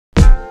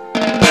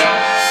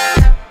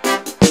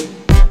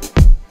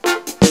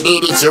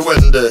It's your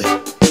wedding day.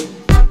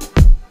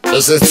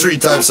 This is 3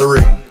 types of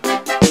ring.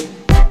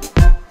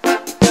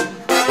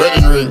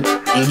 Wedding ring,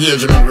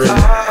 engagement ring,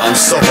 and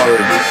supper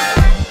ring.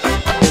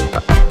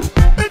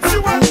 It's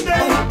your wedding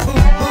day.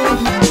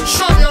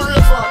 Show me your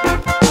river.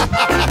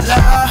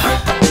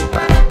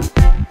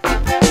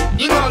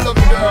 You know I love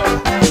you, girl.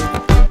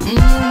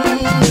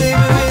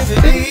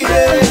 Baby.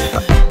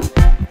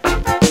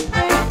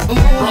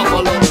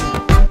 Proper love.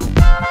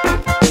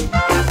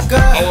 Girl.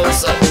 I wanna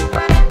say.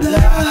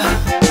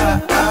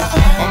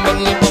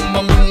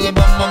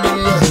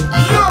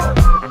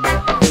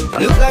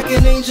 Look like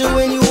an angel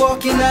when you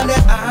walking down the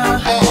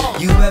aisle.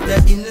 You have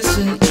that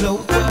innocent glow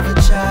of a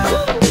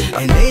child,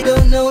 and they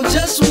don't know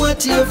just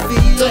what you're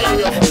feeling,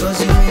 cause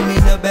you made me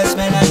the best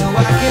man I know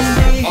I can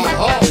be.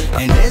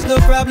 And there's no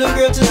problem,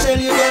 girl, to tell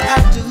you that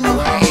I do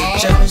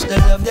cherish the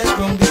love that's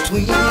grown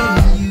between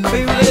you,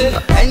 baby.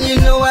 And you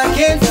know I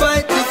can't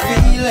fight the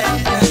feeling.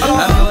 I'm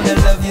gonna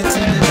love you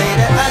till the day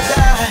that I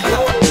die.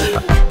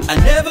 I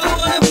never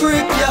wanna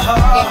break your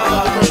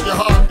heart.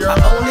 I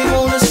only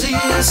wanna see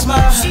you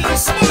smile.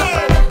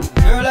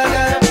 Girl, I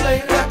gotta play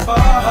that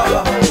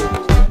part,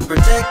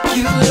 protect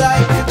you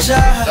like a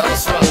child.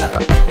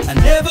 I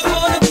never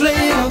wanna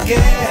play no game.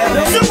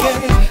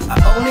 I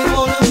only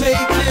wanna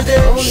make you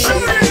day.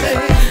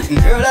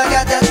 Girl, I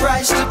got that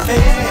price to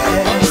pay,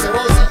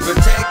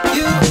 protect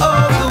you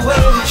all the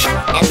way.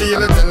 I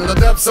feel it in the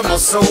depths of my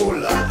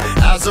soul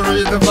as I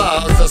read the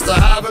vows just to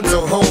have and to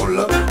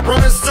hold.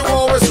 Promise to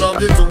always love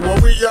you till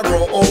we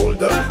grow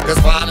older, cause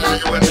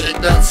finally we make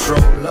that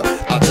stroll.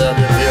 I tell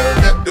you, dear,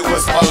 that do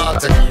us part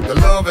to keep the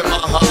love in my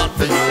heart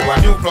for you. I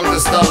knew from the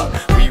start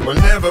we will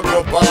never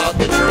grow apart,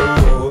 but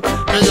true.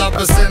 May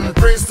I send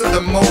praise to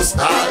the Most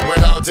High.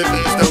 Without it,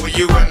 there's no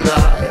you and I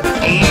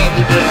love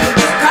you,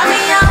 baby. Call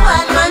me a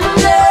one-man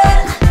girl.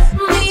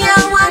 Me a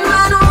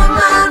one-man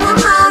woman.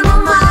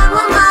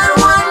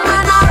 One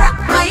man, I rock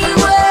my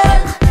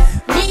world.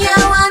 Me a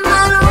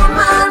one-man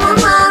woman.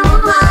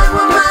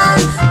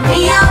 Me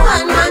a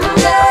one-man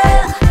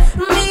girl.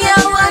 Me a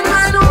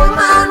one-man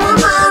woman.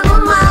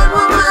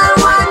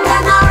 One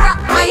man, I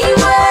rock my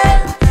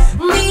world.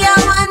 Me a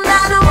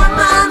one-man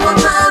woman.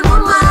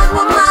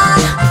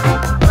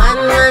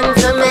 One man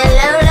to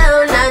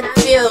mellow, not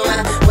few.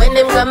 When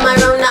them come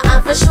around, I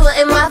have to show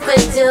him what to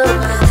do.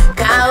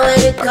 Cause when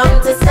it come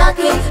to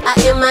sucking, I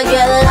am a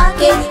girl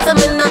lucky. So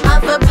me not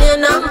have to play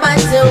number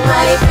 2,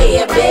 my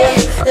baby,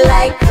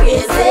 like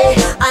crazy.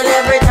 And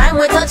every time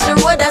we touch the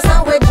road, that's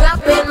how we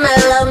drop it. My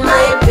love,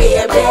 my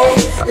baby,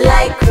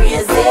 like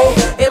crazy.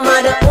 Him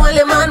are the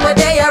only man where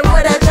they are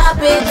road I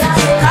drop it.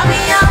 Call me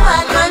a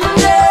one-man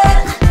girl.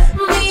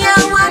 Me a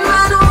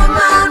one-man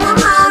woman.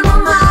 One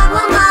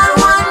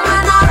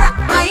man, I rock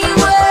my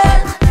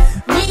world.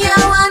 Me a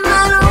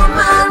one-man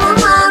woman.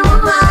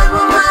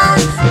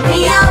 Me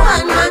a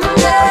one-man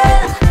girl.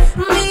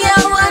 Me a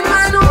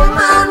one-man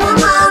woman.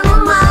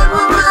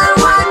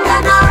 One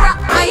man, I rock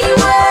my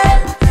world.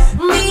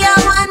 Me a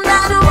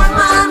one-man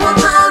woman.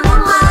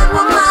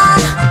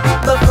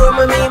 Before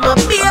me meet my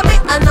baby,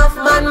 enough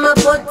man me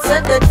put to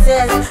the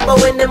test. But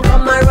when them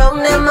come around,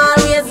 them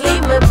always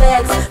leave me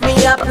vex. Me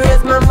a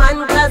praise my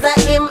man, cause I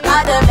him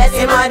are the best.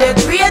 Him are the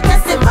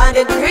greatest,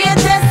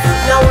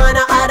 No one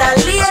other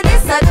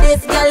ladies at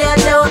this girl, you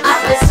don't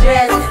have to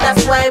stress.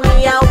 That's why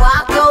me a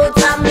walk out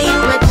and meet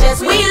my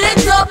chest. Wheel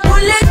it up, pull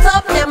it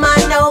up, them a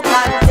no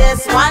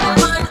contest. One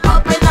man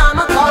up in all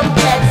my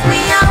complex. Me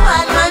a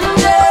one-man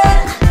girl.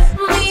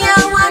 Me a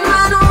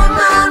one-man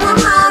woman. One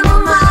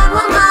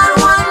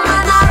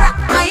man, I rock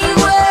my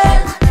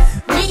world.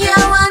 Me a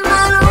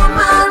one-man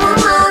woman.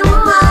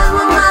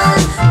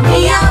 Me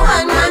a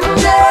one-man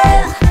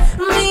girl.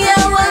 Me a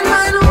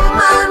one-man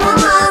woman.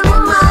 One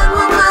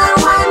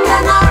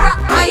man, I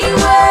rock my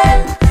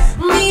world.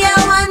 Me a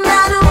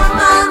one-man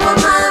woman.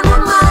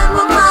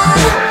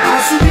 I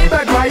should be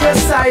back by your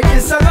side.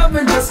 It's a love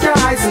and just your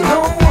eyes, so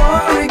don't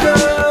worry,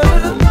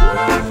 girl.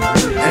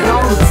 And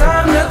all the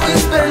time that we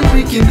spend,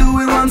 we can do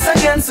it once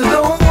again, so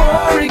don't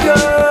worry,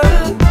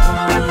 girl.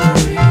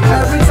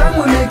 Every time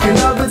we're making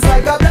love, it's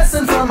like a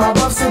blessing from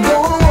above, so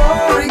don't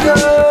worry,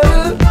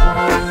 girl.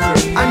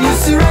 And you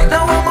see right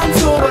now I'm on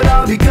tour, but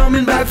I'll be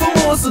coming back for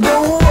more, so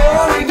don't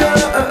worry, girl.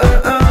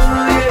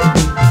 Yeah.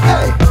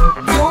 Hey,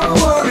 don't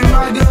worry,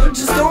 my girl,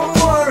 just don't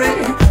worry.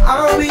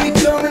 I'll be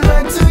coming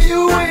back to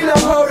you in a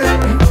hurry.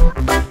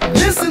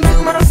 Listen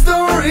to my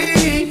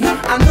story.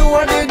 I know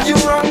I did you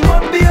wrong,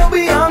 but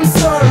baby, I'm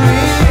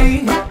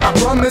sorry. I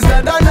promise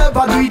that I'll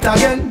never do it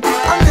again.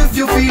 And if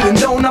you're feeling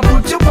down, I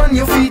put you on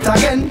your feet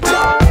again.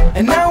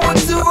 And I would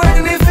do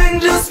anything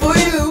just for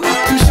you,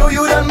 to show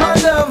you that my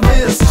love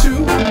is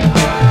true.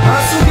 I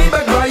should be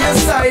back by your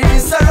side.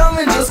 It's a love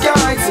and just can't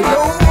hide, so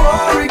don't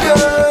worry,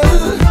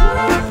 girl.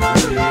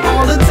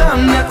 All the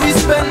time that we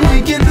spend,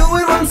 we can do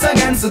it once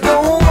again, so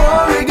don't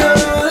worry,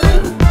 girl.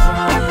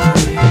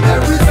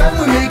 Every time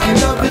we're making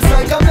love, it's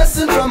like a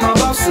blessing from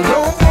above, so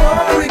don't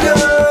worry,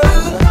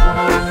 girl.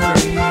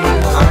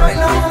 And right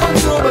now I'm on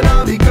tour, but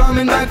I'll be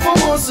coming back for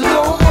more, so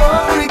don't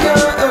worry,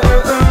 girl.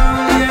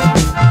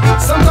 Yeah.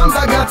 Some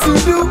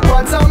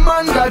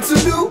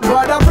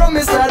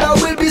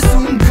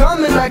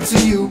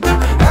to you.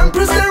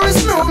 Empress, there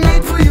is no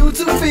need for you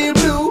to feel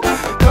blue,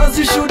 cause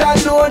you should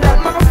have known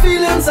that my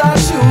feelings are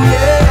true,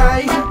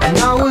 yeah. And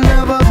I will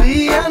never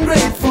be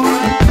ungrateful,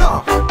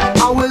 no,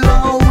 I will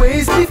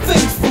always be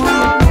faithful.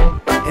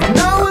 And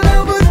I will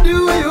never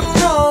do you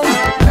wrong,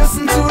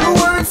 listen to the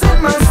words in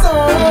my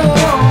song.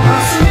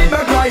 I'll see me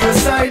back by your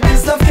side,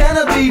 this love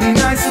cannot be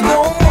denied, so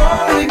don't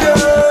worry,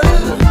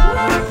 girl.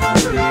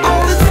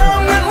 All the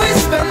time that we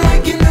spend, we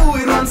can do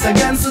it once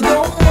again, so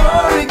don't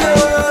worry, girl.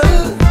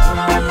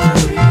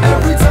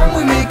 Every time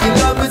we make it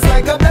love, it's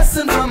like a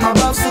blessing from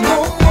above, so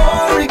don't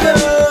worry,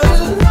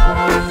 girl.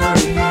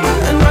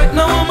 And right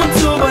now I'm on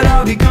tour, but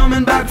I'll be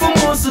coming back for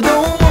more, so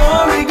don't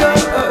worry, girl.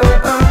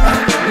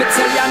 Me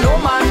tell ya, no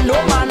man, no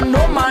man,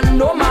 no man,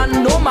 no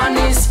man, no man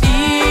is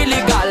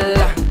illegal.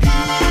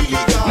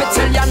 Me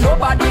tell ya,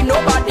 nobody,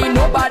 nobody,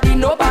 nobody,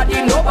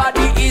 nobody,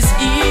 nobody is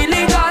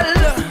illegal.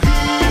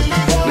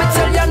 Me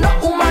tell ya, no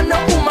woman, no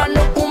woman,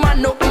 no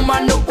woman, no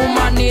woman, no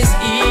woman is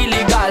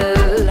illegal.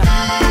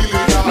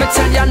 Me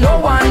tell ya, no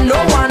one, no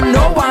one,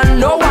 no one,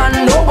 no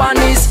one, no one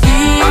is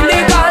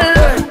illegal.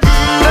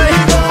 Hey.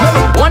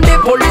 One day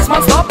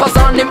policeman stop us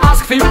and him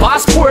ask for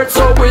passport,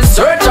 so we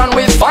search and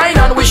we find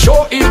and we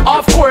show him,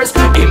 of course.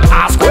 Him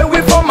ask where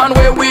we from and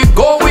where we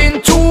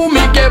going to.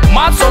 Me get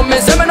mad, so me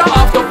say me not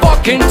have to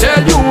fucking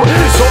tell you.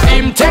 So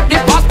him take the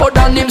passport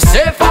and him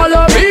say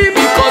follow me,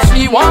 because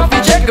we want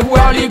to check if we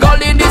are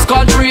legal in this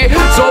country.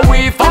 So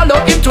we follow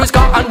him to his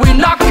car and we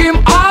knock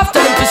him off.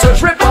 Tell him to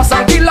search rappers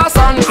and killers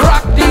and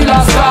crack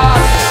dealers.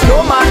 Cause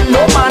no man,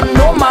 no man,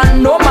 no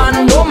man, no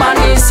man, no man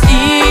is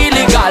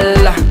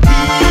illegal.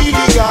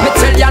 Me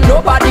tell ya,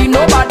 nobody,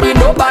 nobody,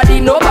 nobody,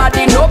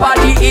 nobody,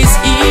 nobody is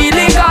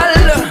illegal.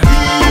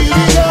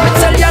 Me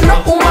tell ya,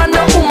 no woman,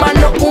 no woman,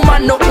 no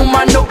woman, no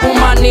woman, no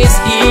woman is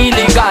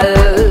illegal.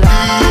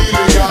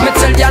 Me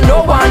tell ya,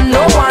 no one,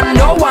 no one,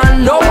 no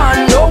one, no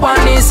one, no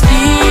one is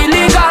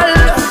illegal.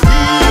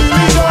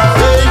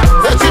 Hey,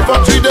 the chief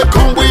of tree, they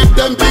come with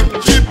them big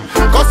jeep.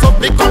 Cause of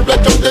the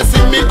complexion, they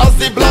see me as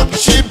the black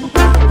sheep.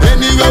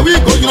 Anywhere we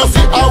go, you know,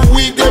 see how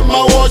we them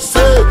a watch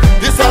say.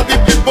 These are the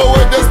people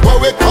where they spoil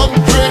we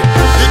country.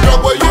 The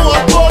drug where you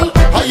are called,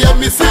 I hear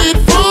me see it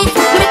first.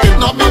 We don't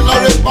kidnap me, no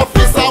rape my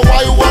face,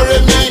 why you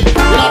worry me?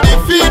 You know the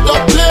feed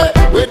of play,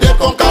 where they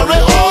come carry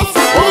us.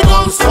 Hold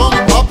on some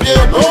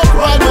papier, no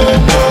cry, no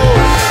no.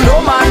 No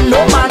man,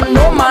 no man,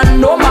 no man,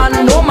 no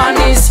man, no man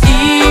is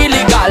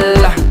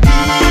illegal.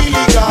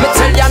 Me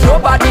tell ya,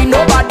 nobody,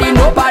 nobody,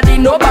 nobody,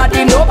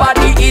 nobody,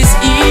 nobody is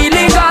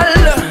illegal.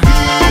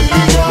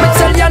 Me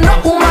tell ya, no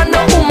woman,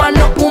 no woman,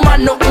 no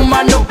woman, no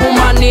woman, no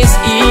woman is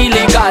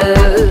illegal.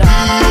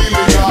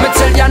 Me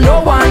tell ya,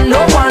 no one,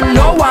 no one,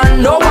 no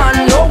one, no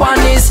one, no one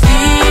is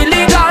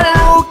illegal.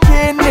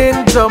 Walking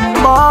in the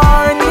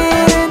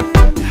morning,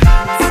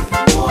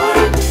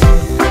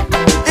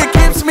 it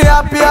keeps me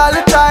happy all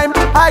the time.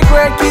 High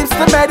grade keeps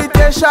the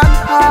meditation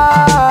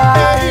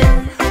high.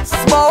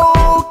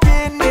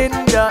 Smoking in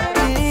the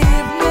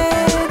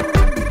evening,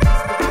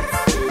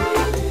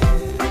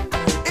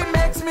 it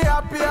makes me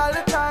happy all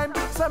the time.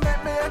 So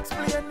let me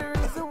explain the